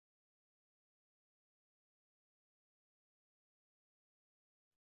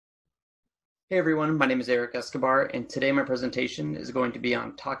Hey everyone, my name is Escobar, and today my presentation is going to be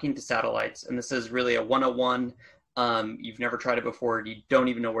on talking to satellites. And this is really a 101. You've never tried it before, you don't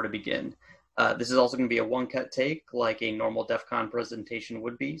even know where to begin. This is also going to be a one-cut take, like a normal DEF CON presentation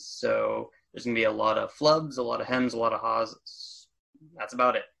would be. So there's going to be a lot of flubs, a lot of hems, a lot of haws. That's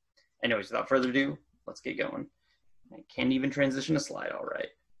about it. Anyways, without further ado, let's get going. I can't even transition a slide, all right.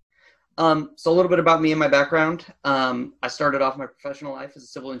 So a little bit about me and my background. I started off my professional life as a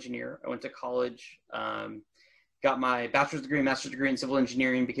civil engineer. I went to college, got my bachelor's degree, master's degree in civil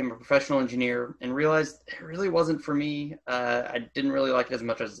engineering, became a professional engineer, and realized it really wasn't for me. I didn't really like it as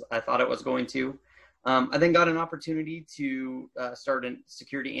much as I thought it was going to. I then got an opportunity to start a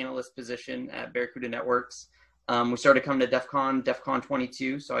security analyst position at Barracuda Networks. We started coming to DEF CON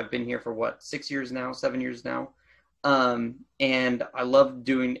 22, so I've been here for 6 years now, 7 years now. And I love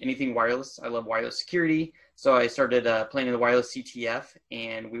doing anything wireless. I love wireless security. So I started playing in the wireless CTF,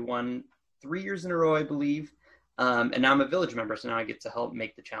 and we won 3 years in a row, I believe. And now I'm a village member, so now I get to help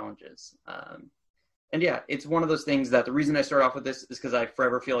make the challenges. And yeah, it's one of those things that the reason I start off with this is because I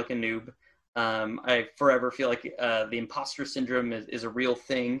forever feel like a noob. I forever feel like the imposter syndrome is a real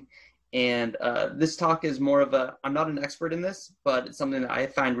thing. And this talk is more of I'm not an expert in this, but it's something that I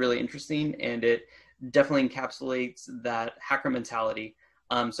find really interesting, and it definitely encapsulates that hacker mentality.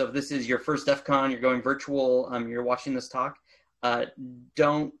 So if this is your first DEF CON, you're going virtual, you're watching this talk,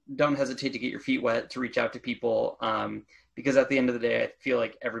 don't hesitate to get your feet wet, to reach out to people, because at the end of the day, I feel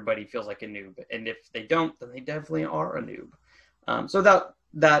like everybody feels like a noob. And if they don't, then they definitely are a noob. So without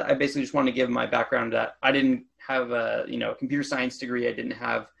that, I basically just want to give my background that I didn't have a computer science degree. I didn't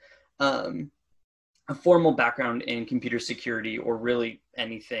have a formal background in computer security or really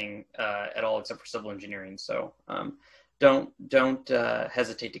anything at all except for civil engineering. So don't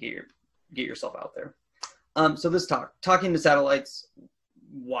hesitate to get yourself out there. So this talking to satellites,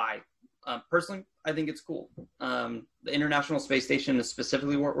 why? Personally, I think it's cool. The International Space Station is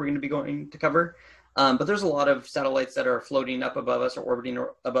specifically what we're going to be going to cover. But there's a lot of satellites that are floating up above us or orbiting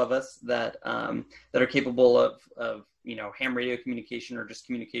above us that are capable of ham radio communication or just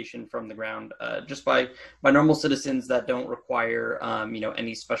communication from the ground, just by normal citizens that don't require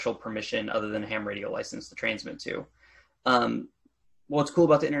any special permission other than a ham radio license to transmit to. What's cool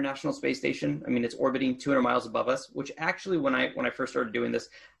about the International Space Station? I mean, it's orbiting 200 miles above us, which actually, when I first started doing this,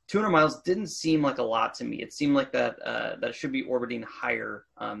 200 miles didn't seem like a lot to me. It seemed like that it should be orbiting higher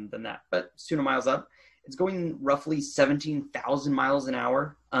than that, but it's 200 miles up. It's going roughly 17,000 miles an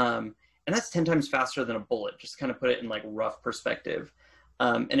hour, and that's 10 times faster than a bullet. Just kind of put it in like rough perspective,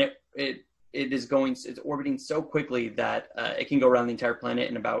 and it's orbiting so quickly that it can go around the entire planet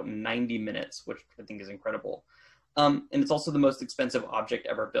in about 90 minutes, which I think is incredible. And it's also the most expensive object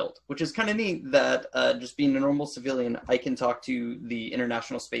ever built, which is kind of neat that just being a normal civilian, I can talk to the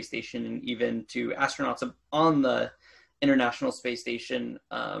International Space Station and even to astronauts on the International Space Station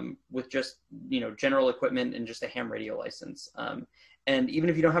with just, general equipment and just a ham radio license. And even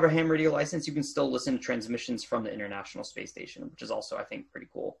if you don't have a ham radio license, you can still listen to transmissions from the International Space Station, which is also, I think, pretty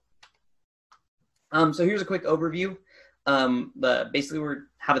cool. So here's a quick overview. Basically, we're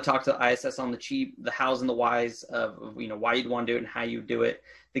how to talk to the ISS on the cheap, the hows and the whys of why you'd want to do it and how you do it,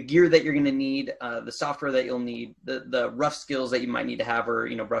 the gear that you're going to need, the software that you'll need, the rough skills that you might need to have or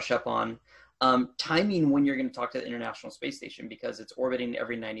brush up on, timing when you're going to talk to the International Space Station, because it's orbiting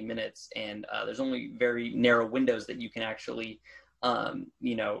every 90 minutes and there's only very narrow windows that you can actually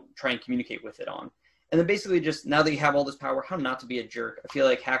try and communicate with it on. And then basically just now that you have all this power, how not to be a jerk. I feel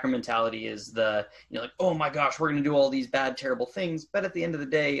like hacker mentality is oh my gosh, we're going to do all these bad, terrible things. But at the end of the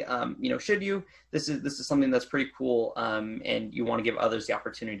day, should you? This is something that's pretty cool, and you want to give others the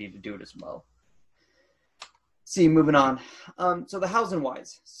opportunity to do it as well. See, moving on. So the hows and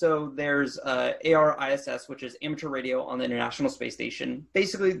whys. So there's ARISS, which is amateur radio on the International Space Station.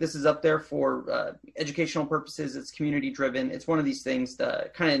 Basically, this is up there for educational purposes. It's community driven. It's one of these things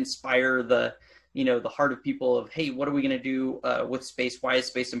to kind of inspire the heart of people of, hey, what are we going to do with space? Why is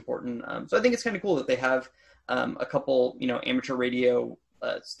space important? So I think it's kind of cool that they have a couple, amateur radio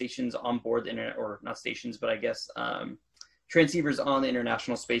stations on board the internet, or not stations, but I guess transceivers on the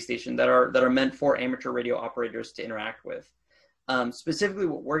International Space Station that are meant for amateur radio operators to interact with. Specifically,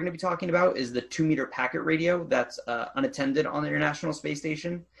 what we're going to be talking about is the 2-meter packet radio that's unattended on the International Space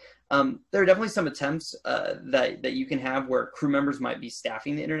Station. There are definitely some attempts that you can have where crew members might be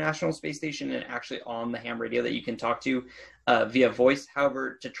staffing the International Space Station and actually on the ham radio that you can talk to via voice.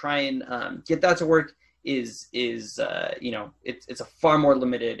 However, to try and get that to work is it's a far more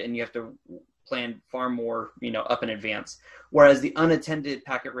limited, and you have to plan far more, up in advance. Whereas the unattended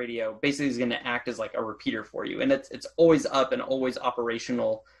packet radio basically is going to act as like a repeater for you, and it's always up and always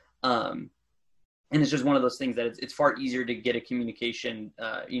operational And it's just one of those things that it's far easier to get a communication,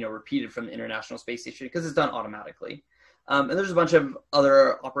 repeated from the International Space Station because it's done automatically. And there's a bunch of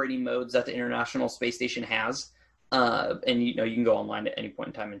other operating modes that the International Space Station has. And you can go online at any point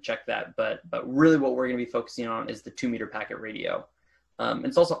in time and check that. But really what we're going to be focusing on is the 2-meter packet radio.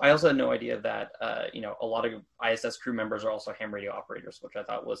 And I also had no idea that, a lot of ISS crew members are also ham radio operators, which I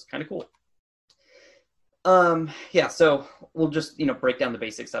thought was kind of cool. So we'll just, break down the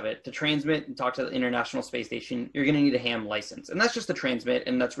basics of it. To transmit and talk to the International Space Station, you're going to need a ham license. And that's just to transmit,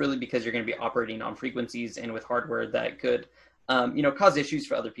 and that's really because you're going to be operating on frequencies and with hardware that could, cause issues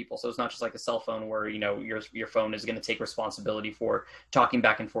for other people. So it's not just like a cell phone where, your phone is going to take responsibility for talking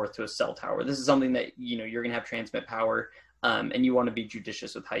back and forth to a cell tower. This is something that, you're going to have transmit power, and you want to be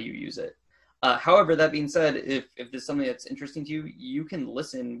judicious with how you use it. However, that being said, if there's something that's interesting to you, you can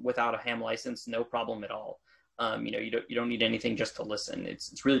listen without a ham license, no problem at all. You don't need anything just to listen.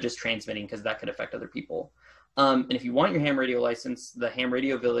 It's really just transmitting because that could affect other people. And if you want your ham radio license, the Ham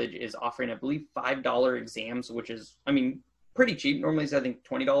Radio Village is offering, I believe, $5 exams, which is, pretty cheap. Normally it's, I think,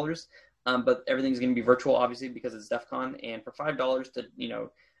 $20. But everything's going to be virtual, obviously, because it's DEF CON. And for $5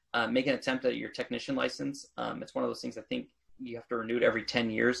 to, make an attempt at your technician license, it's one of those things I think you have to renew it every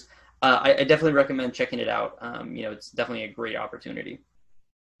 10 years. I definitely recommend checking it out. It's definitely a great opportunity.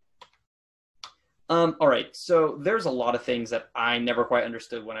 All right, so there's a lot of things that I never quite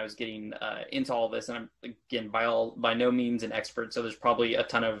understood when I was getting into all this, and I'm, again, by no means an expert, so there's probably a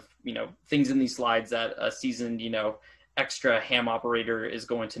ton of, things in these slides that a seasoned, extra ham operator is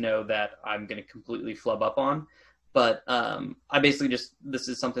going to know that I'm going to completely flub up on. But I basically this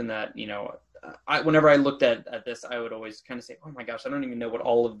is something that, whenever I looked at this, I would always kind of say, oh my gosh, I don't even know what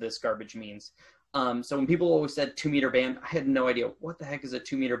all of this garbage means. So when people always said 2-meter band, I had no idea what the heck is a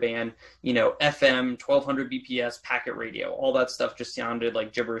 2-meter band, FM, 1200 BPS, packet radio, all that stuff just sounded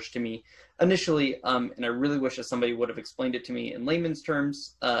like gibberish to me initially. And I really wish that somebody would have explained it to me in layman's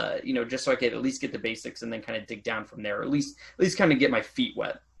terms, just so I could at least get the basics and then kind of dig down from there, or at least kind of get my feet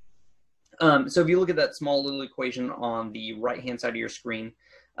wet. So if you look at that small little equation on the right-hand side of your screen,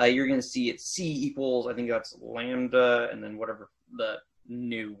 you're going to see it's C equals, I think that's lambda, and then whatever the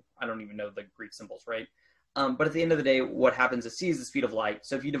new, I don't even know the Greek symbols, right? But at the end of the day, what happens is C is the speed of light.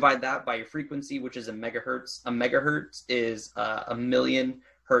 So if you divide that by your frequency, which is a megahertz is a million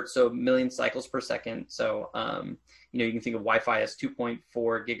hertz, so a million cycles per second. So, you can think of Wi-Fi as 2.4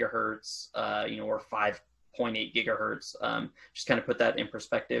 gigahertz, or 5.8 gigahertz, just kind of put that in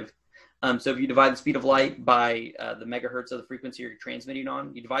perspective. So if you divide the speed of light by the megahertz of the frequency you're transmitting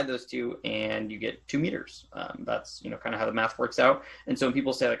on, you divide those two and you get 2 meters. That's, kind of how the math works out. And so when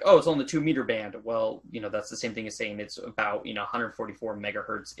people say like, oh, it's on the 2-meter band, well, that's the same thing as saying it's about, 144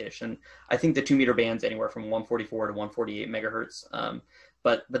 megahertz-ish. And I think the 2-meter band's anywhere from 144 to 148 megahertz.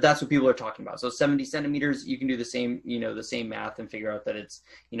 But that's what people are talking about. So 70 centimeters, you can do the same, the same math and figure out that it's,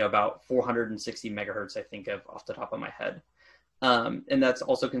 about 460 megahertz, I think, of off the top of my head. And that's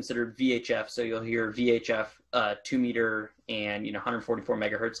also considered VHF. So you'll hear VHF, 2-meter, and 144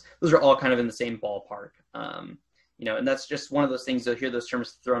 megahertz. Those are all kind of in the same ballpark. And that's just one of those things. You'll hear those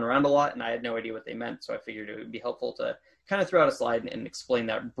terms thrown around a lot, and I had no idea what they meant. So I figured it would be helpful to kind of throw out a slide and explain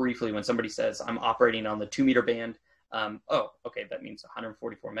that briefly when somebody says I'm operating on the 2-meter band. Oh, okay, that means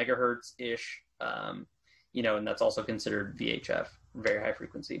 144 megahertz ish. And that's also considered VHF, very high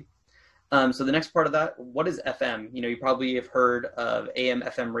frequency. So the next part of that, what is FM? You probably have heard of AM,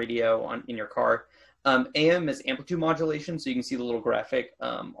 FM radio in your car. AM is amplitude modulation, so you can see the little graphic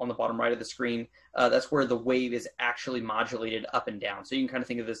on the bottom right of the screen. That's where the wave is actually modulated up and down. So you can kind of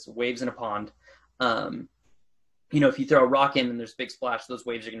think of this waves in a pond. If you throw a rock in and there's a big splash, those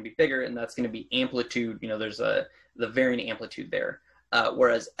waves are going to be bigger, and that's going to be amplitude. There's the varying amplitude there.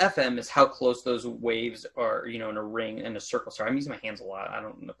 Whereas FM is how close those waves are, in a ring, in a circle. Sorry, I'm using my hands a lot. I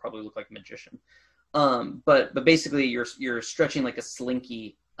don't probably look like a magician. But basically you're stretching like a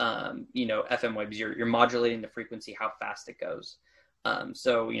slinky, FM waves. You're modulating the frequency, how fast it goes.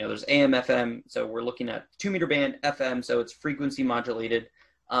 So, there's AM, FM. So we're looking at 2-meter band, FM. So it's frequency modulated.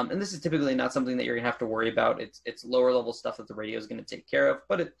 And this is typically not something that you're going to have to worry about. It's lower level stuff that the radio is going to take care of,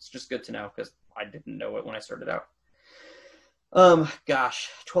 but it's just good to know because I didn't know it when I started out.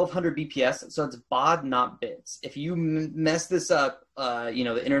 1200 BPS. So it's baud, not bits. If you mess this up,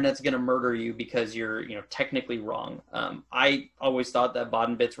 the internet's going to murder you because you're, technically wrong. I always thought that baud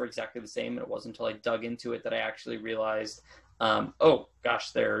and bits were exactly the same. And it wasn't until I dug into it that I actually realized,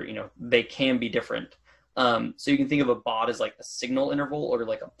 they can be different. So you can think of a baud as like a signal interval or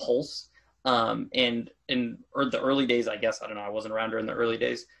like a pulse. And in the early days, I guess, I don't know, I wasn't around during the early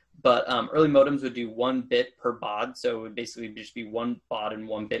days, But early modems would do 1 bit per baud, so it would basically just be 1 baud and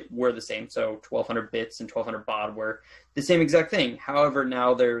 1 bit were the same. So 1200 bits and 1200 baud were the same exact thing. However,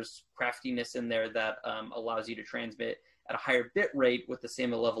 now there's craftiness in there that allows you to transmit at a higher bit rate with the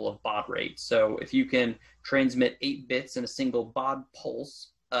same level of baud rate. So if you can transmit 8 bits in a single baud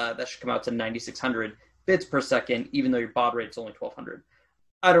pulse, that should come out to 9600 bits per second, even though your baud rate is only 1200.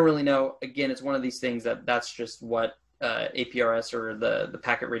 I don't really know. Again, it's one of these things that's just what APRS or the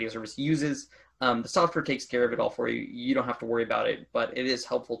packet radio service uses. The software takes care of it all for you. You don't have to worry about it, but it is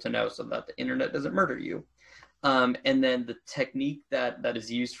helpful to know so that the internet doesn't murder you. And then the technique that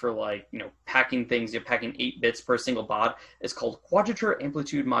is used for packing things, packing 8 bits per single baud is called quadrature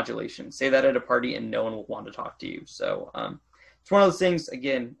amplitude modulation. Say that at a party and no one will want to talk to you. So it's one of those things,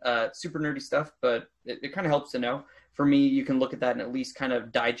 again, super nerdy stuff, but it kind of helps to know. For me, you can look at that and at least kind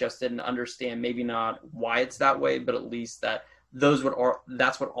of digest it and understand maybe not why it's that way, but at least that that's what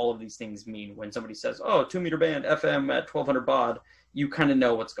all of these things mean. When somebody says, oh, 2-meter band FM at 1200 baud, you kind of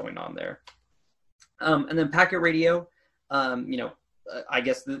know what's going on there. And then packet radio, I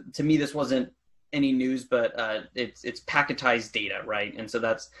guess to me this wasn't any news, but it's packetized data, right? And so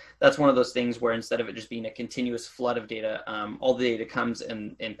that's one of those things where instead of it just being a continuous flood of data, all the data comes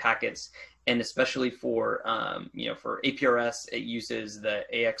in packets. And especially for for APRS, it uses the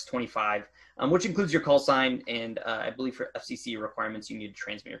AX25, which includes your call sign. And I believe for FCC requirements, you need to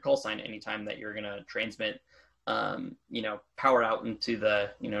transmit your call sign anytime that you're going to transmit, power out into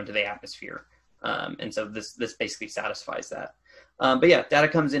the atmosphere. And so this basically satisfies that. But yeah, data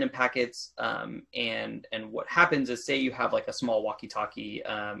comes in packets, and what happens is, say you have like a small walkie-talkie,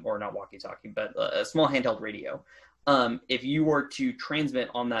 or not walkie-talkie, but a small handheld radio. If you were to transmit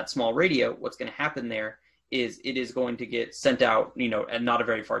on that small radio, what's going to happen there is it is going to get sent out, at not a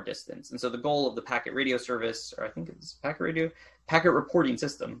very far distance. And so the goal of the packet radio service, or I think it's packet reporting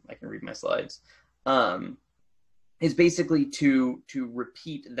system, I can read my slides, is basically to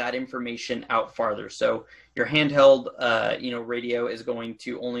repeat that information out farther. So your handheld, radio is going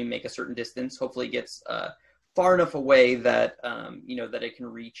to only make a certain distance. Hopefully it gets far enough away that that it can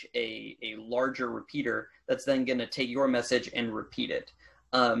reach a larger repeater that's then going to take your message and repeat it.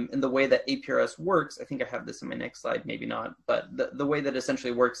 And the way that APRS works, I think I have this in my next slide, maybe not, but the way that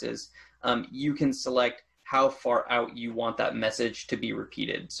essentially works is you can select how far out you want that message to be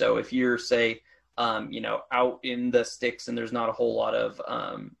repeated. So if you're, say, out in the sticks and there's not a whole lot of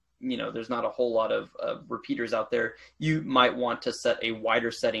repeaters out there, you might want to set a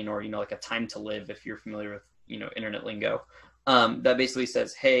wider setting, or like a time to live, if you're familiar with internet lingo, that basically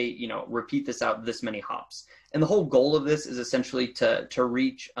says, hey, repeat this out this many hops. And the whole goal of this is essentially to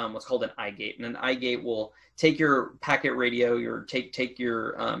reach what's called an eye gate. And an eye gate will take your packet radio, take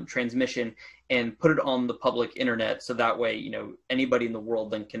your transmission and put it on the public internet. So that way, anybody in the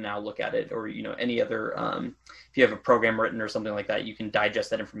world then can now look at it, or, any other, if you have a program written or something like that, you can digest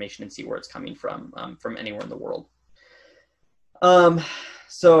that information and see where it's coming from anywhere in the world.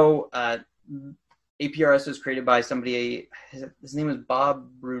 So APRS was created by somebody, his name is Bob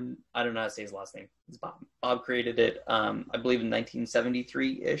Brun. I don't know how to say his last name. It's Bob. Bob created it, I believe in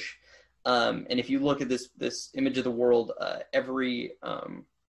 1973-ish. And if you look at this image of the world, every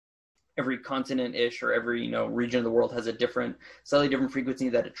continent-ish, or every region of the world has a slightly different frequency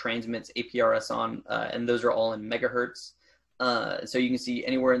that it transmits APRS on, and those are all in megahertz. So you can see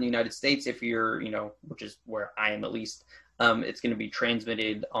anywhere in the United States, if you're, which is where I am at least, it's going to be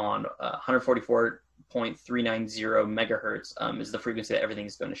transmitted on 144.390 megahertz is the frequency that everything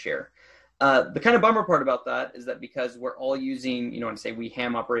is going to share. The kind of bummer part about that is that because we're all using, when I say we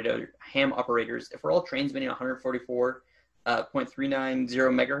ham operators, if we're all transmitting 144.390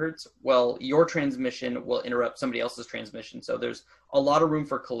 megahertz, well, your transmission will interrupt somebody else's transmission. So there's a lot of room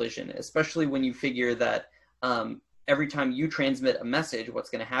for collision, especially when you figure that every time you transmit a message,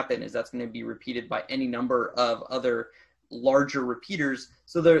 what's going to happen is that's going to be repeated by any number of other larger repeaters.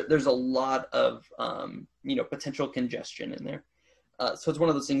 So there's a lot of potential congestion in there. So it's one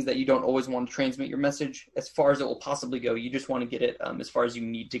of those things that you don't always want to transmit your message as far as it will possibly go. You just want to get it as far as you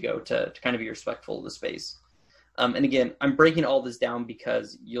need to go to kind of be respectful of the space. And again, I'm breaking all this down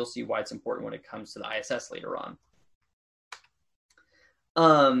because you'll see why it's important when it comes to the ISS later on.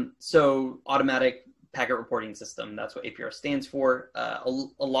 So automatic packet reporting system, that's what APR stands for. A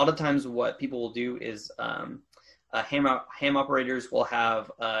lot of times what people will do is ham operators will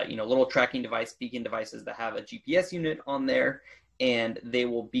have little tracking beacon devices that have a GPS unit on there, and they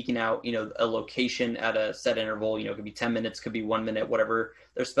will beacon out a location at a set interval. It could be 10 minutes, could be 1 minute, whatever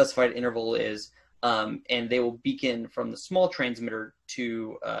their specified interval is. and they will beacon from the small transmitter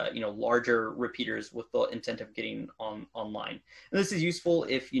to larger repeaters with the intent of getting online. And this is useful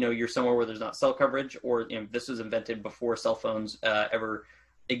if you're somewhere where there's not cell coverage, or this was invented before cell phones ever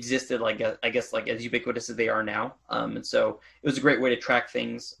existed, like I guess like as ubiquitous as they are now. And so it was a great way to track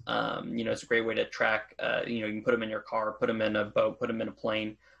things. It's a great way to track. You can put them in your car, put them in a boat, put them in a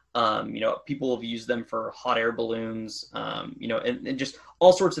plane. People have used them for hot air balloons, and just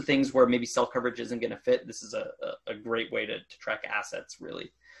all sorts of things where maybe cell coverage isn't going to fit. This is a great way to track assets,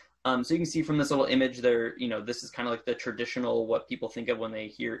 really. So you can see from this little image there, this is kind of like the traditional, what people think of when they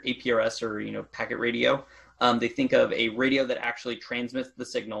hear APRS or, packet radio. They think of a radio that actually transmits the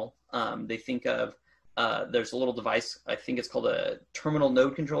signal. They think of, there's a little device, I think it's called a terminal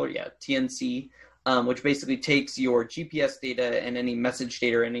node controller, TNC, which basically takes your GPS data and any message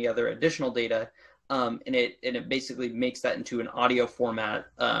data or any other additional data, and it basically makes that into an audio format.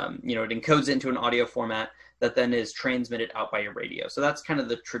 It encodes it into an audio format that then is transmitted out by your radio. So that's kind of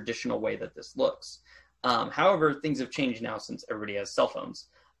the traditional way that this looks. However, things have changed now since everybody has cell phones.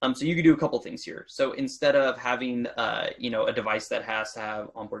 So you could do a couple things here. So instead of having, a device that has to have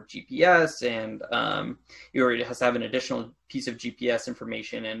onboard GPS and it has to have an additional piece of GPS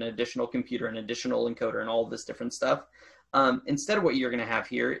information and an additional computer and additional encoder and all this different stuff, instead of what you're going to have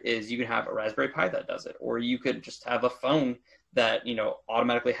here is you can have a Raspberry Pi that does it, or you could just have a phone that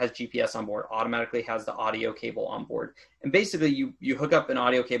automatically has GPS on board, automatically has the audio cable on board, and basically you hook up an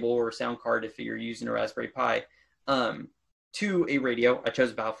audio cable or a sound card if you're using a Raspberry Pi. To a radio. I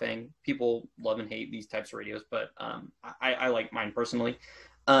chose Baofeng. People love and hate these types of radios, but I like mine personally.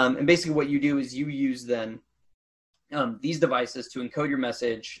 And basically what you do is you use then these devices to encode your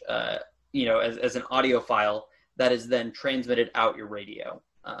message, as an audio file that is then transmitted out your radio.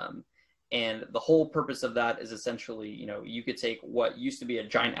 And the whole purpose of that is essentially, you could take what used to be a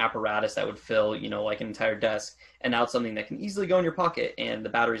giant apparatus that would fill, like an entire desk, and now it's something that can easily go in your pocket, and the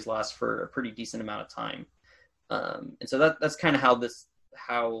batteries last for a pretty decent amount of time. And so that's kind of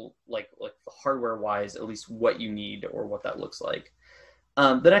how like the hardware wise, at least what you need or what that looks like.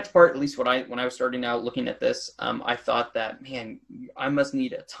 The next part, at least when I was starting out looking at this, I thought that, man, I must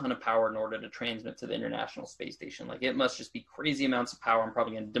need a ton of power in order to transmit to the International Space Station. Like, it must just be crazy amounts of power. I'm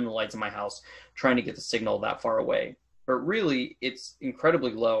probably going to dim the lights in my house trying to get the signal that far away. But really, it's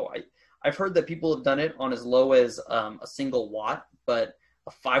incredibly low. I've heard that people have done it on as low as a single watt, but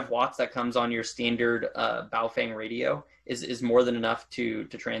a 5 watts that comes on your standard Baofeng radio is more than enough to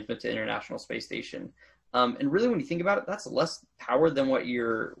transmit to the International Space Station. And really, when you think about it, that's less power than what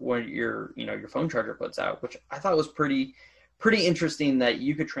your phone charger puts out, which I thought was pretty interesting, that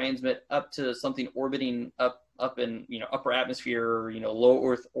you could transmit up to something orbiting up in upper atmosphere or low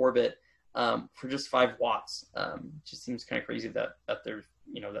Earth orbit for just 5 watts. It just seems kind of crazy that there's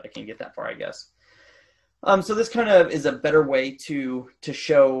that I can get that far, I guess. So this kind of is a better way to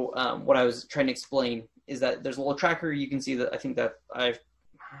show what I was trying to explain, is that there's a little tracker. You can see that, I think that I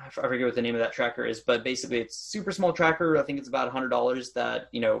forget what the name of that tracker is, but basically it's a super small tracker. I think it's about $100 that,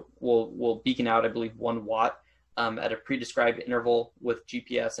 will beacon out, I believe, 1 watt at a pre-described interval with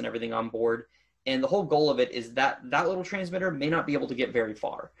GPS and everything on board. And the whole goal of it is that little transmitter may not be able to get very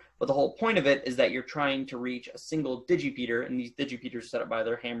far. But the whole point of it is that you're trying to reach a single digipeater, and these digipeaters are set up by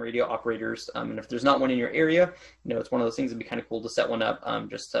their ham radio operators. And if there's not one in your area, it's one of those things that'd be kind of cool to set one up,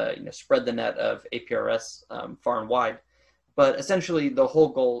 just to spread the net of APRS far and wide. But essentially, the whole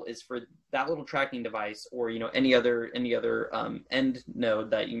goal is for that little tracking device, or any other end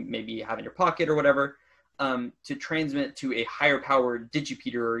node that you maybe have in your pocket or whatever, to transmit to a higher powered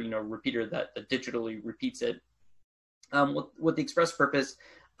digipeater, or repeater that digitally repeats it, with the express purpose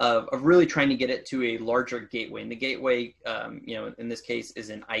of really trying to get it to a larger gateway. And the gateway, in this case,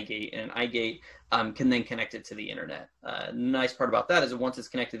 is an iGate, and an iGate can then connect it to the internet. The nice part about that is that once it's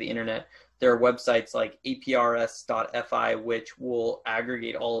connected to the internet, there are websites like aprs.fi, which will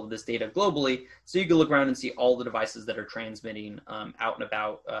aggregate all of this data globally, so you can look around and see all the devices that are transmitting out and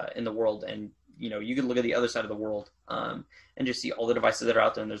about in the world. And you can look at the other side of the world and just see all the devices that are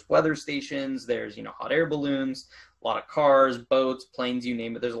out there. And there's weather stations, there's hot air balloons, a lot of cars, boats, planes, you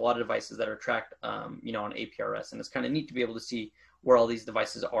name it. There's a lot of devices that are tracked, on APRS, and it's kind of neat to be able to see where all these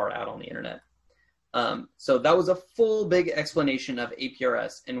devices are out on the internet. So that was a full big explanation of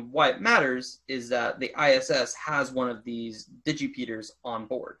APRS, and why it matters is that the ISS has one of these digipeaters on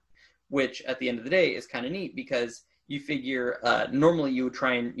board, which at the end of the day is kind of neat, because you figure normally you would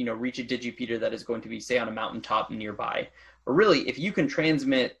try and reach a digipeater that is going to be, say, on a mountaintop nearby. But really, if you can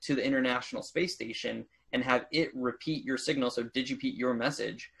transmit to the International Space Station and have it repeat your signal, so digipede your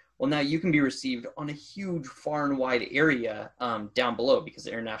message, Well, now you can be received on a huge, far and wide area down below, because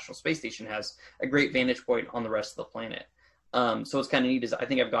the International Space Station has a great vantage point on the rest of the planet. So what's kind of neat is I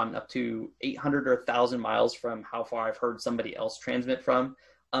think I've gotten up to 800 or 1,000 miles from how far I've heard somebody else transmit from.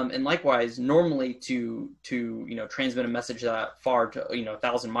 And likewise, normally to transmit a message that far to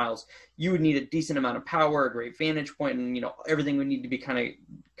 1,000 miles, you would need a decent amount of power, a great vantage point, and everything would need to be kind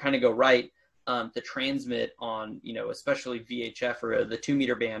of go right to transmit on especially VHF or the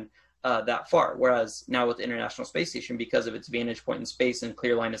 2-meter band that far. Whereas now with the International Space Station, because of its vantage point in space and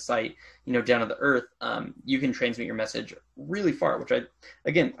clear line of sight down to the Earth, you can transmit your message really far. Which I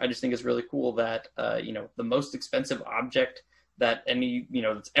just think is really cool that the most expensive object that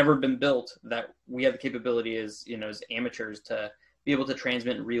that's ever been built, that we have the capability as amateurs to be able to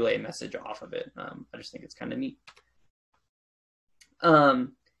transmit and relay a message off of it. I just think it's kind of neat.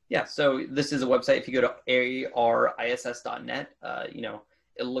 Yeah, so this is a website. If you go to ariss.net,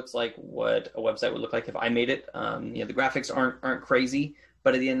 it looks like what a website would look like if I made it. The graphics aren't crazy,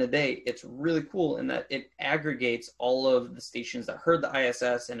 but at the end of the day, it's really cool in that it aggregates all of the stations that heard the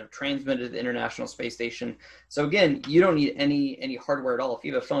ISS and have transmitted to the International Space Station. So again, you don't need any hardware at all. If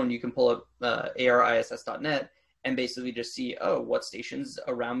you have a phone, you can pull up ariss.net and basically just see, oh, what stations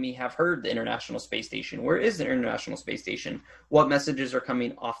around me have heard the International Space Station? Where is the International Space Station? What messages are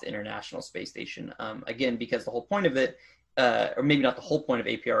coming off the International Space Station? Again, because the whole point of it, or maybe not the whole point of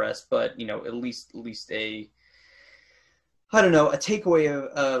APRS, but at least a takeaway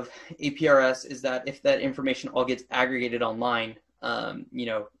of APRS is that if that information all gets aggregated online,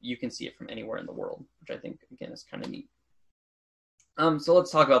 you can see it from anywhere in the world, which I think, again, is kind of neat. So let's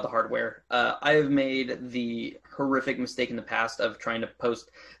talk about the hardware. I have made the horrific mistake in the past of trying to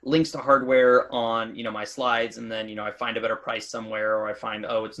post links to hardware on, my slides, and then, I find a better price somewhere, or I find,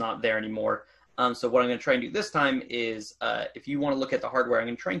 oh, it's not there anymore. So what I'm going to try and do this time is, if you want to look at the hardware, I'm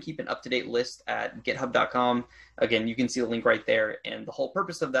going to try and keep an up-to-date list at github.com. Again, you can see the link right there. And the whole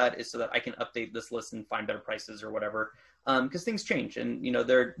purpose of that is so that I can update this list and find better prices or whatever, because things change, and,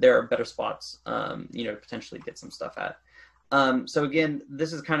 there are better spots, to potentially get some stuff at. So again,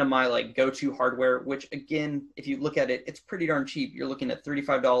 this is kind of my go-to hardware, which again, if you look at it, it's pretty darn cheap. You're looking at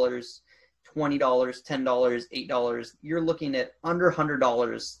 $35, $20, $10, $8. You're looking at under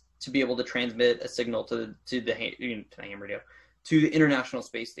 $100 to be able to transmit a signal to the ham radio, to the International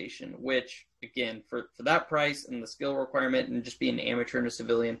Space Station, which again, for that price and the skill requirement and just being an amateur and a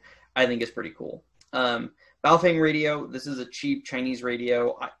civilian, I think is pretty cool. Baofeng radio, this is a cheap Chinese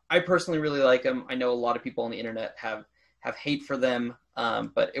radio. I personally really like them. I know a lot of people on the internet have hate for them,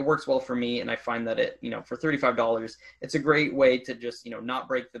 but it works well for me, and I find that it, for $35, it's a great way to just, not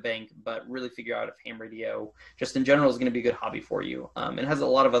break the bank, but really figure out if ham radio, just in general, is going to be a good hobby for you. It has a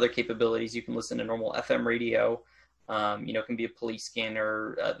lot of other capabilities. You can listen to normal FM radio, it can be a police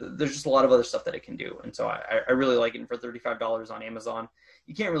scanner. There's just a lot of other stuff that it can do, and so I really like it, and for $35 on Amazon,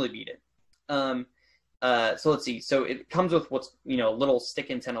 you can't really beat it. So let's see. So it comes with what's, a little stick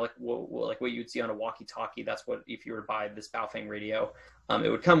antenna, like what you'd see on a walkie-talkie. That's what, if you were to buy this Baofeng radio, it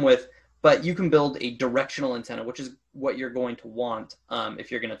would come with. But you can build a directional antenna, which is what you're going to want if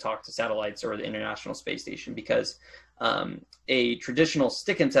you're going to talk to satellites or the International Space Station, because a traditional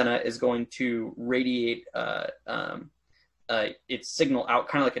stick antenna is going to radiate its signal out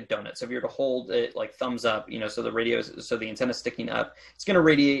kind of like a donut. So if you were to hold it like thumbs up, so the antenna sticking up, it's going to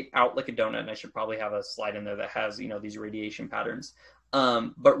radiate out like a donut. And I should probably have a slide in there that has, these radiation patterns.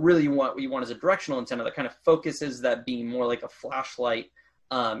 But really what you want is a directional antenna that kind of focuses that beam more like a flashlight,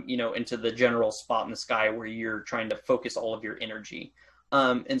 into the general spot in the sky where you're trying to focus all of your energy.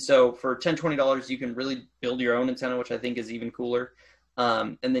 And so for $10, $20, you can really build your own antenna, which I think is even cooler.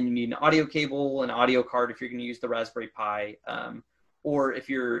 And then you need an audio cable, an audio card if you're going to use the Raspberry Pi, or if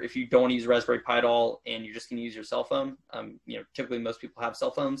you don't want to use Raspberry Pi at all and you're just going to use your cell phone. Typically most people have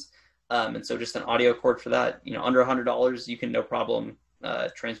cell phones, and so just an audio cord for that. Under $100, you can no problem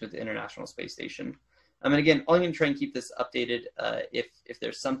transmit the International Space Station. And again, I'm going to try and keep this updated. If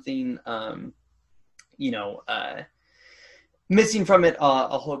there's something missing from it,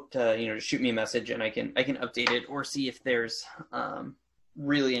 I'll hope to shoot me a message and I can update it or see if there's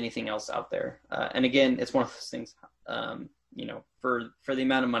really anything else out there. And again, it's one of those things, for the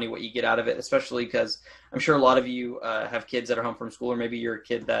amount of money, what you get out of it, especially because I'm sure a lot of you have kids that are home from school, or maybe you're a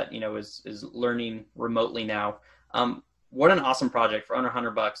kid that is learning remotely now. What an awesome project for under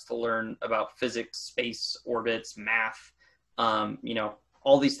 $100 to learn about physics, space, orbits, math,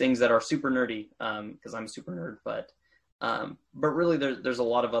 all these things that are super nerdy, because I'm a super nerd, but really there's a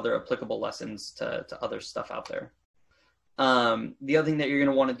lot of other applicable lessons to other stuff out there. The other thing that you're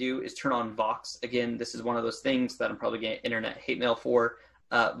going to want to do is turn on Vox. Again, this is one of those things that I'm probably getting internet hate mail for.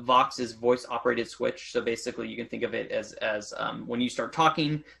 Vox is voice operated switch. So basically you can think of it as when you start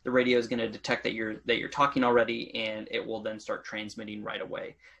talking, the radio is going to detect that you're talking already, and it will then start transmitting right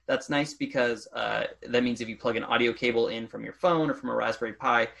away. That's nice because that means if you plug an audio cable in from your phone or from a Raspberry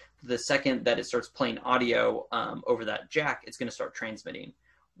Pi, the second that it starts playing audio over that jack, it's going to start transmitting.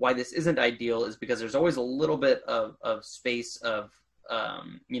 Why this isn't ideal is because there's always a little bit of space of, a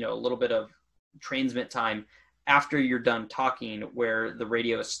little bit of transmit time after you're done talking where the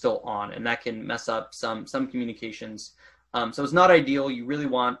radio is still on, and that can mess up some communications. So it's not ideal. You really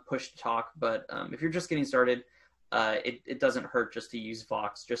want push to talk, but if you're just getting started, it doesn't hurt just to use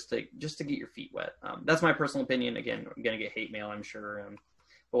Vox just to get your feet wet. That's my personal opinion. Again, I'm gonna get hate mail, I'm sure,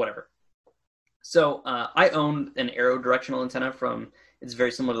 but whatever. So I own an Aero directional antenna from. It's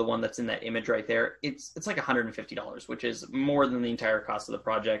very similar to the one that's in that image right there. It's like $150, which is more than the entire cost of the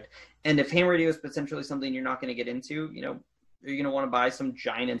project. And if ham radio is potentially something you're not going to get into, are you going to want to buy some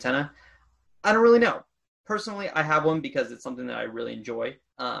giant antenna? I don't really know. Personally, I have one because it's something that I really enjoy.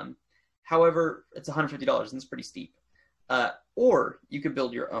 However, it's $150 and it's pretty steep. Or you could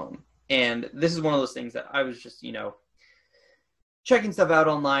build your own. And this is one of those things that I was just, checking stuff out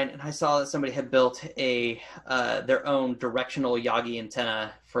online, and I saw that somebody had built their own directional Yagi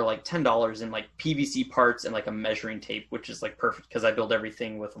antenna for like $10 in like PVC parts and like a measuring tape, which is like perfect because I build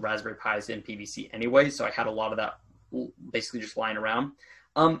everything with Raspberry Pis in PVC anyway, so I had a lot of that basically just lying around.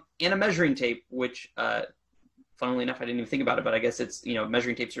 And a measuring tape, which funnily enough I didn't even think about it, but I guess it's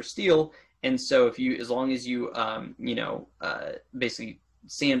measuring tapes are steel, and so as long as you basically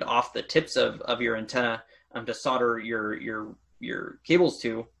sand off the tips of your antenna to solder your cables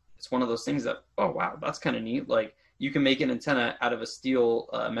to, it's one of those things that, oh wow, that's kind of neat. Like you can make an antenna out of a steel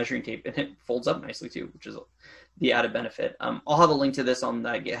measuring tape, and it folds up nicely too, which is the added benefit. I'll have a link to this on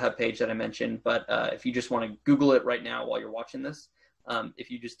that GitHub page that I mentioned, but if you just want to Google it right now while you're watching this,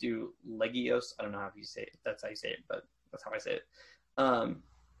 if you just do Legios, I don't know how you say it, that's how you say it, but that's how I say it.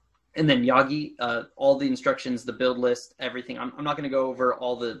 And then Yagi, all the instructions, the build list, everything. I'm not going to go over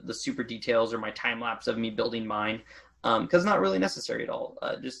all the super details or my time lapse of me building mine, because it's not really necessary at all.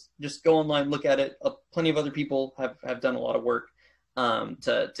 Just go online, look at it. Plenty of other people have done a lot of work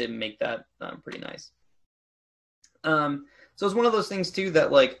to make that pretty nice. So it's one of those things too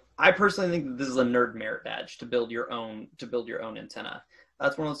that, like, I personally think that this is a nerd merit badge to build your own antenna.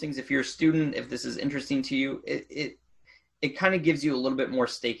 That's one of those things. If you're a student, if this is interesting to you, it kind of gives you a little bit more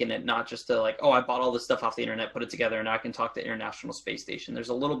stake in it, not just to like, oh, I bought all this stuff off the internet, put it together, and now I can talk to International Space Station. There's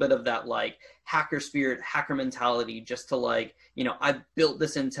a little bit of that like hacker spirit, hacker mentality, just to like, I built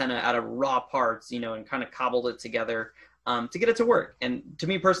this antenna out of raw parts, and kind of cobbled it together to get it to work. And to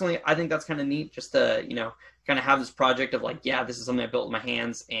me personally, I think that's kind of neat, just to, kind of have this project of like, yeah, this is something I built with my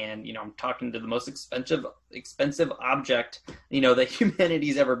hands, and, I'm talking to the most expensive object, that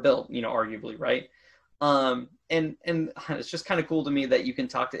humanity's ever built, arguably, right? And it's just kind of cool to me that you can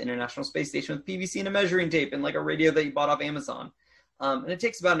talk to International Space Station with PVC and a measuring tape and like a radio that you bought off Amazon. And it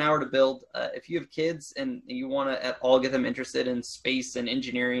takes about an hour to build. If you have kids and you want to at all get them interested in space and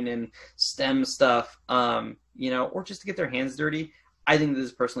engineering and STEM stuff, or just to get their hands dirty, I think this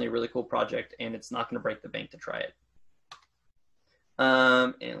is personally a really cool project, and it's not going to break the bank to try it.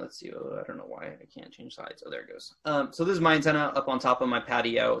 And let's see, I don't know why I can't change sides. Oh, there it goes. So this is my antenna up on top of my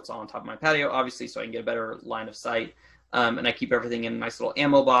patio. It's all on top of my patio, obviously, so I can get a better line of sight. And I keep everything in a nice little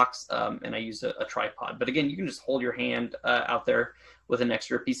ammo box, and I use a tripod. But again, you can just hold your hand out there with an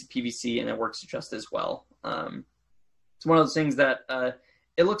extra piece of PVC, and it works just as well. It's one of those things that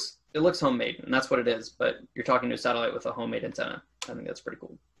it looks homemade, and that's what it is. But you're talking to a satellite with a homemade antenna. I think that's pretty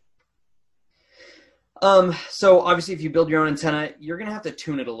cool. So obviously if you build your own antenna, you're going to have to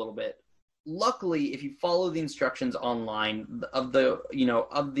tune it a little bit. Luckily, if you follow the instructions online of the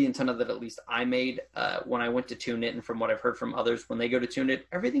antenna that at least I made, when I went to tune it, and from what I've heard from others, when they go to tune it,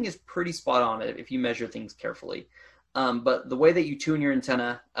 everything is pretty spot on if you measure things carefully. But the way that you tune your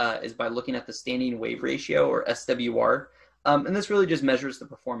antenna, is by looking at the standing wave ratio, or SWR. And this really just measures the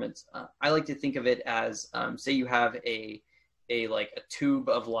performance. I like to think of it as, say you have a tube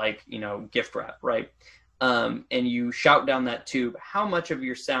of gift wrap, right? And you shout down that tube, how much of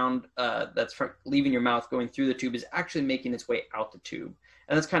your sound that's leaving your mouth going through the tube is actually making its way out the tube.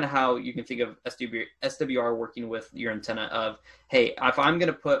 And that's kind of how you can think of SWR working with your antenna of, hey, if I'm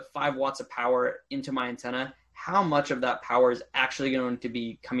going to put 5 watts of power into my antenna, how much of that power is actually going to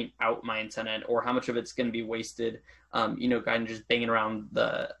be coming out my antenna, or how much of it's going to be wasted, kind of just banging around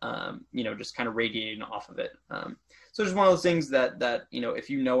the, just kind of radiating off of it. So it's one of those things that if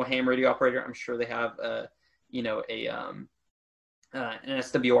a ham radio operator, I'm sure they have an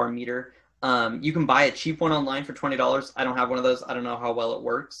SWR meter. You can buy a cheap one online for $20. I don't have one of those. I don't know how well it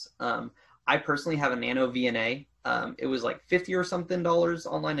works. I personally have a Nano VNA. It was like 50 or something dollars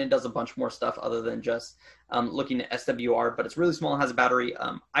online, and it does a bunch more stuff other than just looking at SWR, but it's really small, has a battery.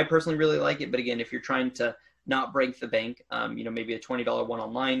 I personally really like it, but again, if you're trying to not break the bank, maybe a $20 one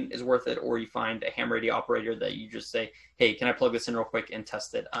online is worth it, or you find a ham radio operator that you just say, hey, can I plug this in real quick and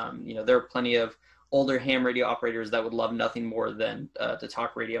test it? There are plenty of older ham radio operators that would love nothing more than to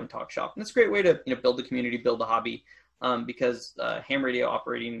talk radio and talk shop. And it's a great way to build a community, build a hobby, because ham radio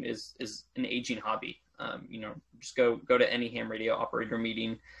operating is an aging hobby. Just go to any ham radio operator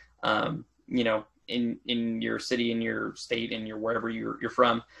meeting, in your city, in your state, in your wherever you're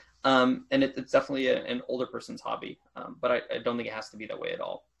from. And it's definitely an older person's hobby, but I don't think it has to be that way at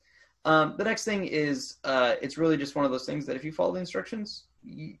all. The next thing is it's really just one of those things that if you follow the instructions,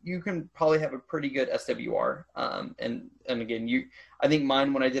 you can probably have a pretty good SWR. And again, I think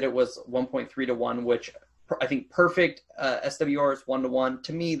mine when I did it was 1.3 to 1, which I think perfect SWR is 1 to 1.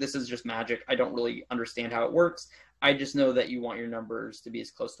 To me, this is just magic. I don't really understand how it works. I just know that you want your numbers to be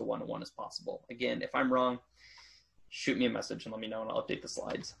as close to 1 to 1 as possible. Again, if I'm wrong, shoot me a message and let me know, and I'll update the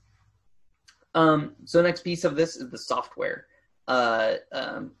slides. So the next piece of this is the software.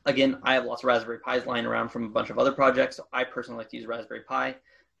 Again, I have lots of Raspberry Pis lying around from a bunch of other projects. So I personally like to use Raspberry Pi.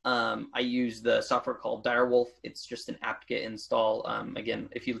 I use the software called Direwolf. It's just an apt-get install. Again,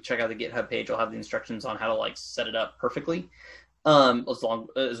 if you check out the GitHub page, I'll have the instructions on how to set it up perfectly, as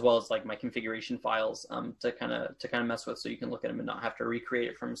well as my configuration files to kind of mess with, so you can look at them and not have to recreate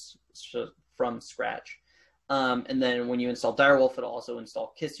it from scratch. And then when you install Direwolf, it'll also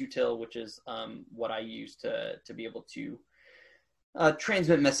install KissUtil, which is what I use to be able to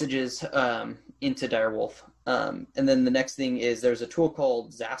transmit messages into Direwolf. And then the next thing is there's a tool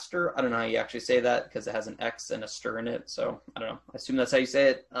called Zaster. I don't know how you actually say that because it has an X and a stir in it. So I don't know. I assume that's how you say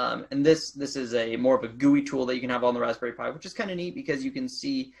it. And this is a more of a GUI tool that you can have on the Raspberry Pi, which is kind of neat because you can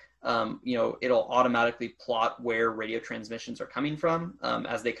see, it'll automatically plot where radio transmissions are coming from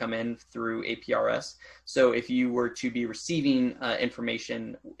as they come in through APRS. So if you were to be receiving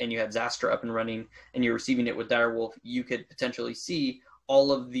information and you had Zaster up and running and you're receiving it with Direwolf, you could potentially see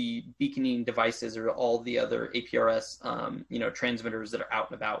all of the beaconing devices or all the other APRS, transmitters that are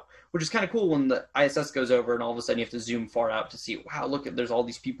out and about, which is kind of cool when the ISS goes over and all of a sudden you have to zoom far out to see, wow, look, there's all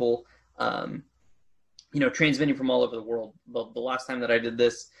these people, transmitting from all over the world. The last time that I did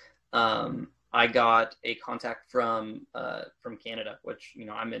this, I got a contact from Canada, which,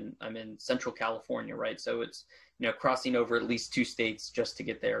 I'm in Central California, right? So it's, crossing over at least 2 states just to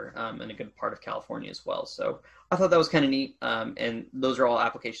get there, and a good part of California as well. So I thought that was kind of neat. And those are all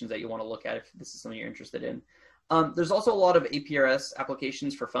applications that you want to look at if this is something you're interested in. There's also a lot of APRS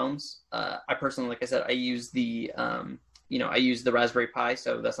applications for phones. I personally, like I said, I use the Raspberry Pi,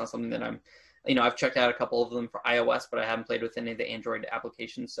 so that's not something that I've checked out a couple of them for iOS, but I haven't played with any of the Android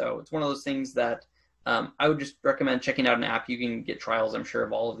applications. So it's one of those things that I would just recommend checking out an app. You can get trials, I'm sure,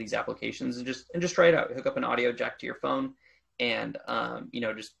 of all of these applications and just try it out. Hook up an audio jack to your phone and,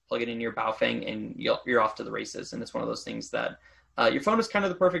 just plug it in your Baofeng and you're off to the races. And it's one of those things that your phone is kind of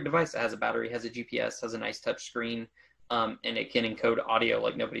the perfect device. It has a battery, has a GPS, has a nice touch screen. And it can encode audio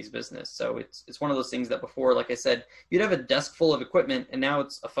like nobody's business. So it's one of those things that before, like I said, you'd have a desk full of equipment, and now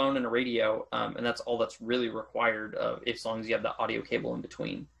it's a phone and a radio, and that's all that's really required as long as you have the audio cable in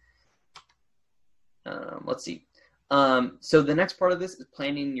between. Let's see. So the next part of this is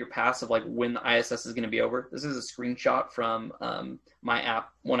planning your paths of when the ISS is going to be over. This is a screenshot from my app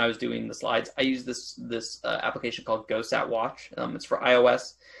when I was doing the slides. I use this application called GoSat Watch. It's for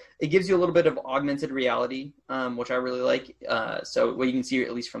iOS. It gives you a little bit of augmented reality, which I really like. So what you can see,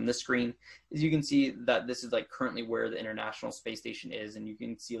 at least from this screen, is you can see that this is currently where the International Space Station is, and you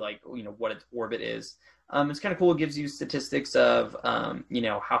can see what its orbit is. It's kind of cool. It gives you statistics of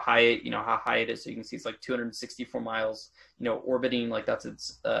how high it is. So you can see it's 264 miles. Orbiting, that's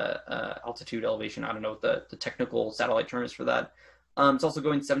its altitude, elevation. I don't know what the technical satellite term is for that. It's also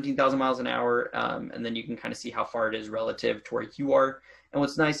going 17,000 miles an hour, and then you can kind of see how far it is relative to where you are. And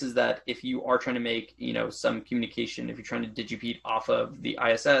what's nice is that if you are trying to make, some communication, if you're trying to digipeat off of the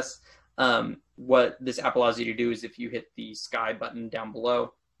ISS, what this app allows you to do is if you hit the sky button down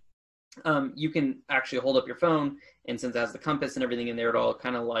below, you can actually hold up your phone, and since it has the compass and everything in there, it'll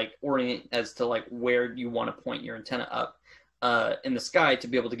kind of orient as to where you want to point your antenna up in the sky to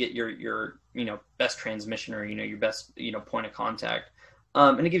be able to get your best transmission or your best point of contact.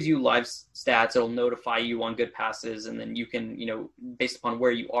 And it gives you live stats. It'll notify you on good passes, and then you can, based upon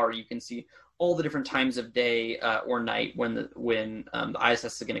where you are, you can see all the different times of day or night when the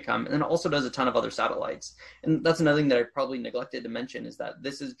ISS is going to come. And then it also does a ton of other satellites. And that's another thing that I probably neglected to mention, is that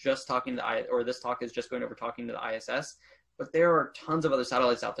this is just this talk is just going over talking to the ISS, but there are tons of other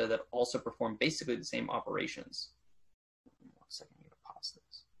satellites out there that also perform basically the same operations. 1 second, I'm going to pause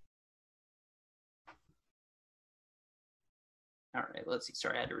this. All right, let's see.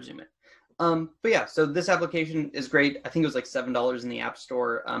 Sorry, I had to resume it. But yeah, so this application is great. I think it was like $7 in the App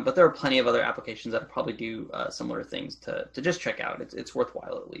Store, but there are plenty of other applications that probably do similar things to just check out. It's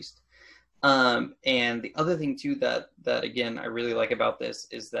worthwhile at least. And the other thing too that again I really like about this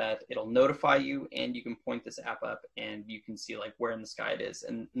is that it'll notify you, and you can point this app up and you can see like where in the sky it is,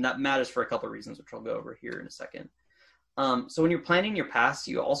 and that matters for a couple of reasons, which I'll go over here in a second. So when you're planning your pass,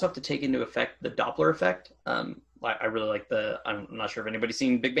 you also have to take into effect the Doppler effect. I really like I'm not sure if anybody's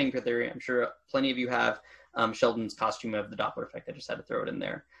seen Big Bang Theory. I'm sure plenty of you have. Sheldon's costume of the Doppler effect. I just had to throw it in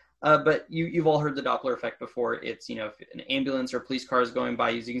there. But you've all heard the Doppler effect before. It's, if an ambulance or police car is going by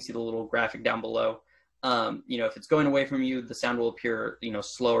you, you can see the little graphic down below. If it's going away from you, the sound will appear,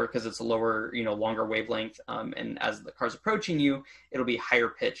 slower because it's a lower, longer wavelength. And as the car's approaching you, it'll be higher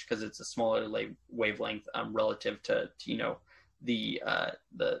pitch because it's a smaller wavelength relative to the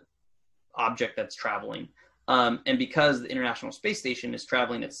object that's traveling. And because the International Space Station is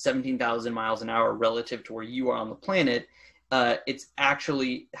traveling at 17,000 miles an hour relative to where you are on the planet, it's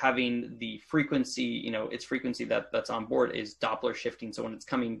actually having the frequency, its frequency that's on board is Doppler shifting. So when it's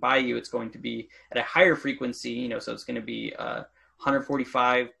coming by you, it's going to be at a higher frequency, so it's going to be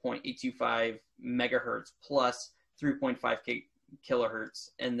 145.825 megahertz plus 3.5 kilohertz.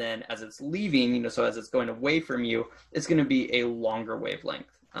 And then as it's leaving, so as it's going away from you, it's going to be a longer wavelength.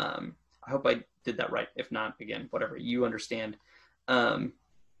 I hope I did that right. If not, again, whatever, you understand.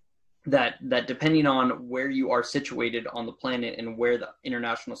 That depending on where you are situated on the planet and where the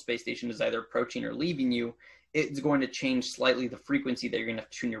International Space Station is either approaching or leaving you, it's going to change slightly the frequency that you're going to have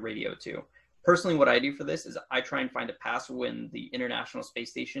to tune your radio to. Personally, what I do for this is I try and find a pass when the International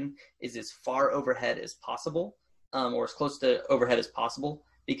Space Station is as far overhead as possible, or as close to overhead as possible,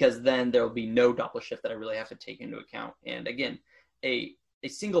 because then there will be no Doppler shift that I really have to take into account. And again, a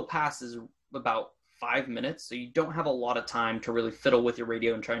single pass is about 5 minutes, so you don't have a lot of time to really fiddle with your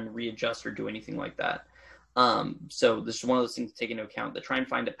radio and try and readjust or do anything like that. So this is one of those things to take into account, to try and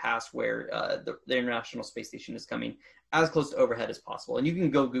find a pass where the International Space Station is coming as close to overhead as possible. And you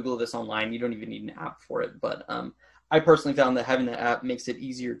can go Google this online. You don't even need an app for it. But I personally found that having the app makes it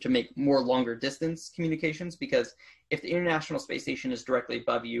easier to make more longer distance communications, because if the International Space Station is directly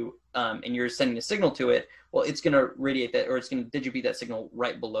above you and you're sending a signal to it, well, it's going to radiate that, or it's going to digibeat that signal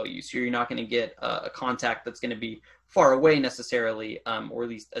right below you. So you're not going to get a contact that's going to be far away necessarily, or at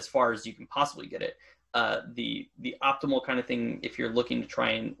least as far as you can possibly get it. The optimal kind of thing, if you're looking to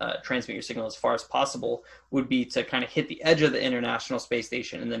try and transmit your signal as far as possible, would be to kind of hit the edge of the International Space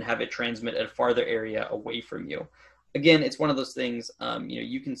Station and then have it transmit at a farther area away from you. Again, it's one of those things,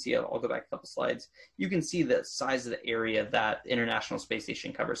 you can see, I'll go back a couple slides, you can see the size of the area that the International Space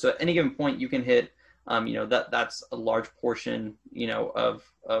Station covers. So at any given point, you can hit, that's a large portion, of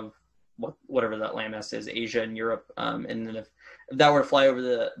whatever that landmass is, Asia and Europe. And then if that were to fly over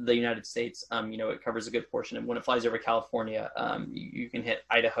the United States, it covers a good portion. And when it flies over California, you can hit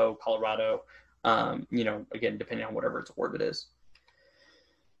Idaho, Colorado, again, depending on whatever its orbit is.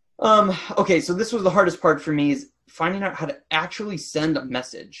 Okay, so this was the hardest part for me, is finding out how to actually send a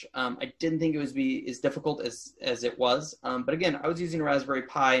message. I didn't think it would be as difficult as it was. But again, I was using a Raspberry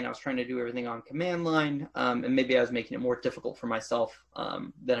Pi and I was trying to do everything on command line. And maybe I was making it more difficult for myself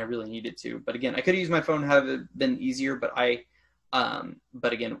than I really needed to. But again, I could have used my phone, have it been easier, but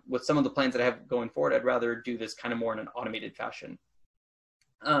but again, with some of the plans that I have going forward, I'd rather do this kind of more in an automated fashion.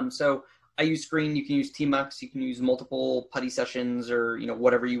 So I use Screen, you can use tmux, you can use multiple PuTTY sessions, or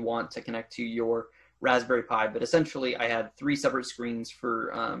whatever you want to connect to your Raspberry Pi. But essentially, I had 3 separate screens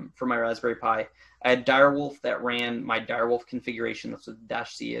for my Raspberry Pi. I had Direwolf that ran my Direwolf configuration. That's what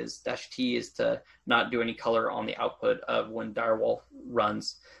 -C is. -T is to not do any color on the output of when Direwolf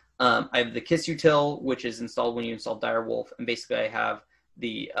runs. I have the KissUtil, which is installed when you install Direwolf, and basically I have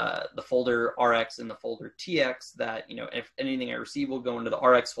the folder RX and the folder TX that, if anything I receive will go into the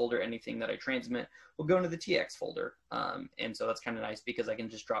RX folder, anything that I transmit will go into the TX folder. And so that's kind of nice because I can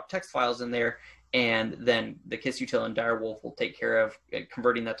just drop text files in there, and then the KissUtil and Direwolf will take care of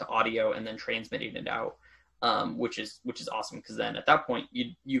converting that to audio and then transmitting it out, which is awesome, because then at that point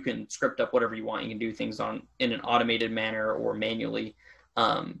you can script up whatever you want. You can do things in an automated manner or manually.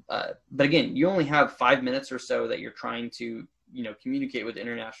 But again, you only have 5 minutes or so that you're trying to communicate with the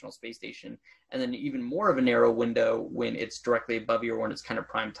International Space Station, and then even more of a narrow window when it's directly above you or when it's kind of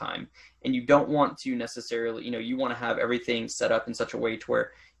prime time. And you don't want to necessarily, you want to have everything set up in such a way to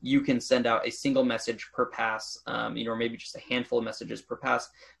where you can send out a single message per pass, or maybe just a handful of messages per pass,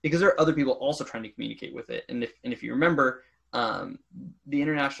 because there are other people also trying to communicate with it. And if you remember, the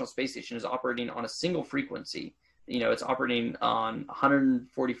International Space Station is operating on a single frequency. It's operating on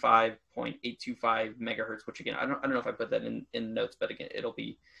 145.825 megahertz, which again, I don't know if I put that in notes, but again, it'll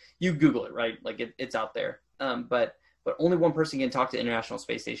be, you Google it, right? Like it's out there. But only one person can talk to the International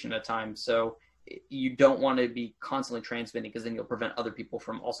Space Station at a time. So you don't want to be constantly transmitting, because then you'll prevent other people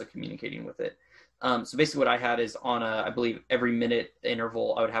from also communicating with it. So basically what I had is on I believe every minute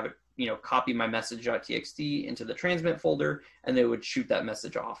interval, I would have it, copy my message.txt into the transmit folder, and they would shoot that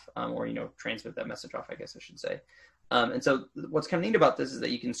message off, or, transmit that message off, I guess I should say. And so what's kind of neat about this is that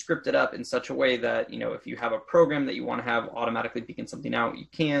you can script it up in such a way that, if you have a program that you want to have automatically beacon something out, you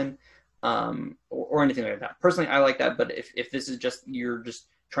can, or anything like that. Personally, I like that, but if this is just, you're just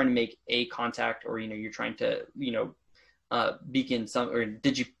trying to make a contact, or, you're trying to, beacon some, or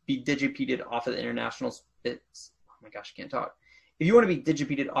be digipeated off of the international, oh my gosh, I can't talk. If you want to be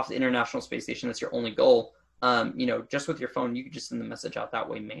digipeated off the International Space Station, that's your only goal, just with your phone, you can just send the message out that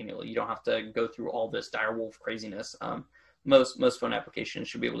way manually. You don't have to go through all this direwolf craziness. Most phone applications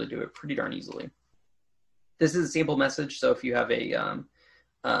should be able to do it pretty darn easily. This is a sample message, so if you have a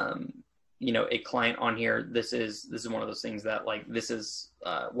a client on here, this is one of those things that, like, this is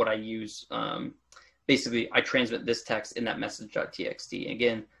what I use. Basically, I transmit this text in that message.txt.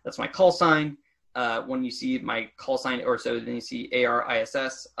 Again, that's my call sign. When you see my call sign, or so then you see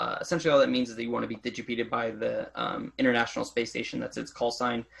ARISS, essentially all that means is that you want to be digipeated by the International Space Station. That's its call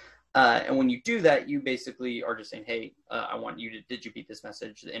sign. And when you do that, you basically are just saying, hey, I want you to digipede this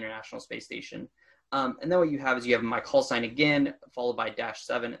message to the International Space Station. And then what you have is you have my call sign again, followed by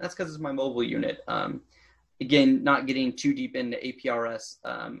 -7. And that's because it's my mobile unit. Again, not getting too deep into APRS,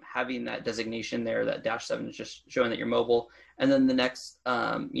 having that designation there, that -7 is just showing that you're mobile. And then the next,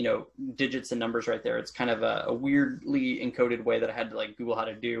 digits and numbers right there. It's kind of a weirdly encoded way that I had to Google how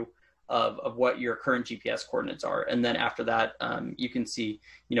to do of what your current GPS coordinates are. And then after that, you can see,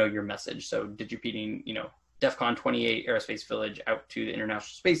 your message. So digipeating, DEFCON 28 Aerospace Village out to the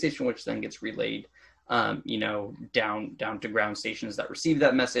International Space Station, which then gets relayed down to ground stations that receive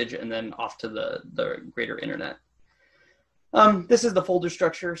that message, and then off to the greater internet. This is the folder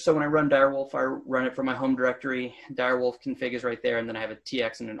structure. So when I run direwolf, I run it from my home directory. Direwolf config is right there, and then I have a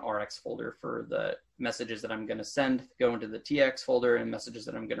TX and an RX folder for the messages that I'm going to send go into the TX folder, and messages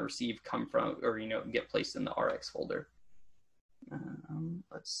that I'm going to receive come from, or get placed in the RX folder.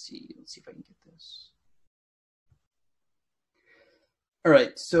 Let's see if I can get this. All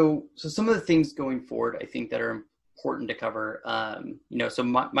right, so some of the things going forward, I think, that are important to cover. So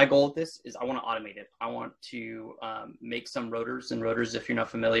my goal with this is I want to automate it. I want to make some rotors, and rotors, if you're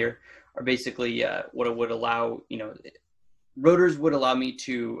not familiar, are basically what it would allow. Rotors would allow me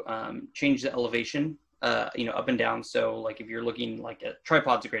to change the elevation, up and down. So like if you're looking like a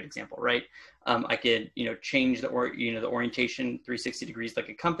tripod's a great example, right? I could change the orientation 360 degrees like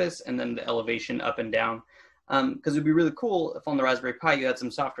a compass, and then the elevation up and down. Because it would be really cool if on the Raspberry Pi you had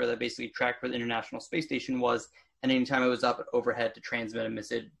some software that basically tracked where the International Space Station was, and anytime it was up overhead to transmit a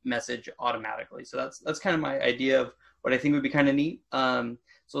message automatically. So that's kind of my idea of what I think would be kind of neat. So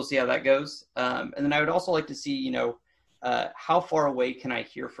we'll see how that goes. And then I would also like to see, how far away can I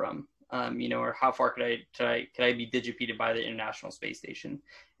hear from, or how far could I be digipeated by the International Space Station?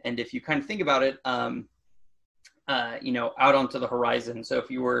 And if you kind of think about it, out onto the horizon. So if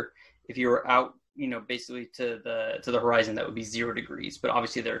you were out, basically to the horizon, that would be 0 degrees. But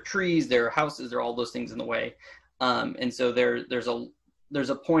obviously there are trees, there are houses, there are all those things in the way. And so there's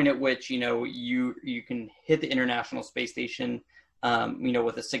a point at which, you can hit the International Space Station,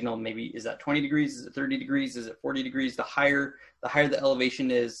 with a signal. Maybe is that 20 degrees? Is it 30 degrees? Is it 40 degrees? The higher the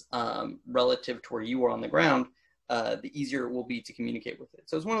elevation is relative to where you are on the ground, the easier it will be to communicate with it.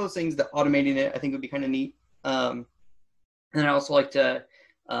 So it's one of those things that automating it, I think, would be kind of neat. And I also like to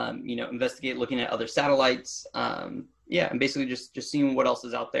investigate looking at other satellites. And basically just seeing what else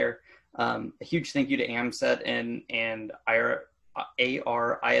is out there. A huge thank you to AMSET and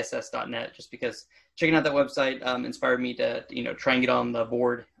ARISS.net, just because checking out that website inspired me to try and get on the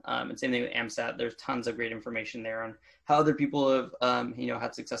board. And same thing with AMSAT. There's tons of great information there on how other people have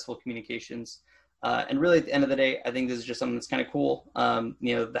had successful communications. And really, at the end of the day, I think this is just something that's kind of cool.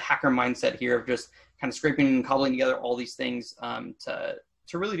 The hacker mindset here of just kind of scraping and cobbling together all these things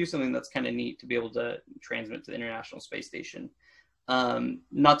to really do something that's kind of neat to be able to transmit to the International Space Station.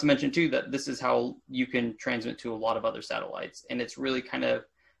 Not to mention too that this is how you can transmit to a lot of other satellites, and it's really kind of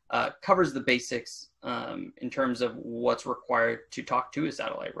covers the basics in terms of what's required to talk to a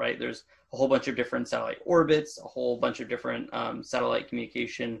satellite, right? There's a whole bunch of different satellite orbits, a whole bunch of different satellite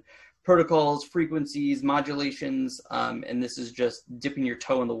communication protocols, frequencies, modulations, and this is just dipping your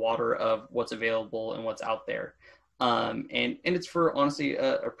toe in the water of what's available and what's out there. And it's for honestly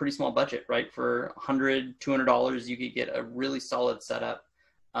a pretty small budget, right? For $100, $200, you could get a really solid setup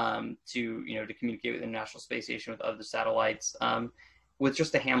to communicate with the International Space Station with other satellites with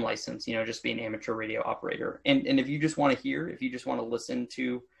just a ham license, just be an amateur radio operator. And if you just want to hear, if you just want to listen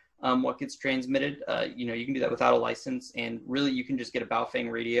to what gets transmitted, you can do that without a license. And really, you can just get a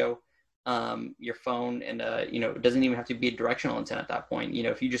Baofeng radio, your phone, and it doesn't even have to be a directional antenna at that point.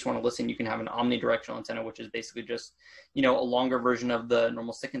 If you just want to listen, you can have an omnidirectional antenna, which is basically just a longer version of the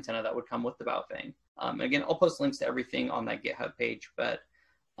normal stick antenna that would come with the Baofeng. And again, I'll post links to everything on that GitHub page. But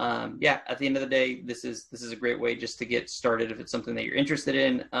at the end of the day, this is a great way just to get started if it's something that you're interested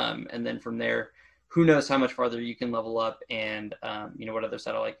in, and then from there, who knows how much farther you can level up, and what other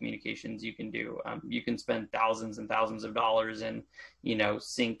satellite communications you can do. You can spend thousands and thousands of dollars and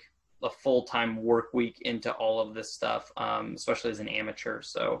sink a full-time work week into all of this stuff, especially as an amateur.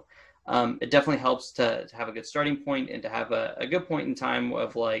 So it definitely helps to have a good starting point and to have a good point in time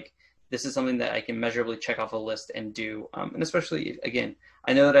of like, this is something that I can measurably check off a list and do. And especially, again,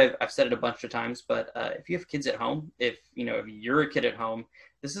 I know that I've said it a bunch of times, but if you have kids at home, if you're a kid at home,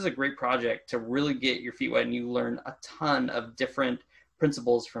 this is a great project to really get your feet wet, and you learn a ton of different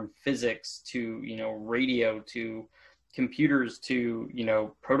principles, from physics to radio to computers to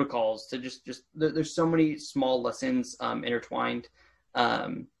protocols to just there's so many small lessons intertwined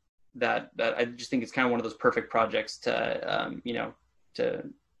that I just think it's kind of one of those perfect projects to to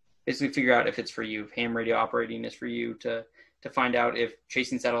basically figure out if it's for you, if ham radio operating is for you, to find out if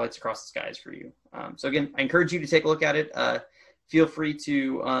chasing satellites across the sky is for you. So again, I encourage you to take a look at it. Feel free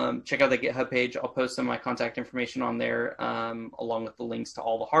to check out the GitHub page. I'll post some of my contact information on there, along with the links to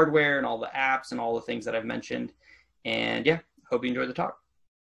all the hardware and all the apps and all the things that I've mentioned. And yeah, hope you enjoyed the talk.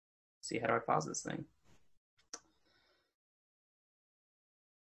 See, how do I pause this thing?